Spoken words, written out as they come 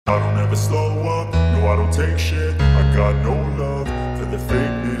I don't ever slow up, no I don't take shit. I got no love for the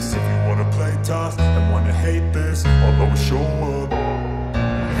fakeness. If you wanna play tough and wanna hate this, I'll always show up.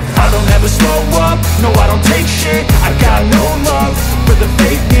 I don't ever slow up, no I don't take shit. I got no love for the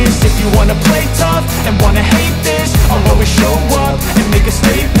fakeness. If you wanna play tough and wanna hate this, I'll always show up and make a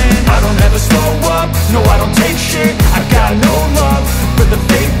statement. I don't ever slow up, no I don't take shit. I got no love for the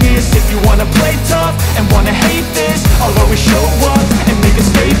fakeness. If you wanna play tough and wanna hate this, I'll always show up and make a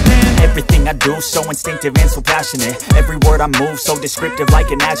statement. Everything I do so instinctive and so passionate. Every word I move so descriptive like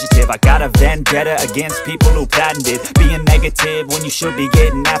an adjective. I got a vendetta against people who patented being negative when you should be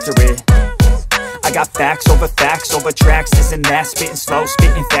getting after it. I got facts over tracks, this and that. Spitting slow,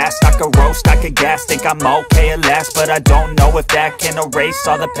 spitting fast, I could roast, I could gas. Think I'm okay at last, but I don't know if that can erase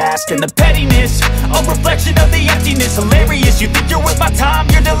all the past. And the pettiness, a reflection of the emptiness. Hilarious, you think you're worth my time,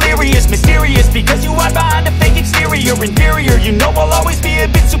 you're delirious. Mysterious, because you hide behind a fake exterior. Inferior, you know I'll always be a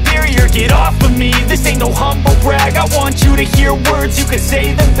bit superior. Get off of me, this ain't no humble brag. I want you to hear words, you can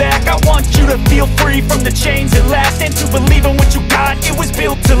say them back. I want you to feel free from the chains at last, and to believe in what you got, it was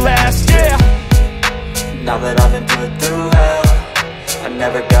built to last, yeah. Now that I've been put through hell, I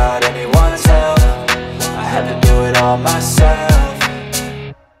never got anyone's help. I had to do it all myself.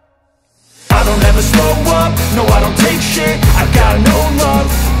 I don't ever slow up, no I don't take shit. I got no love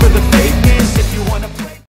for the fakeness. If you wanna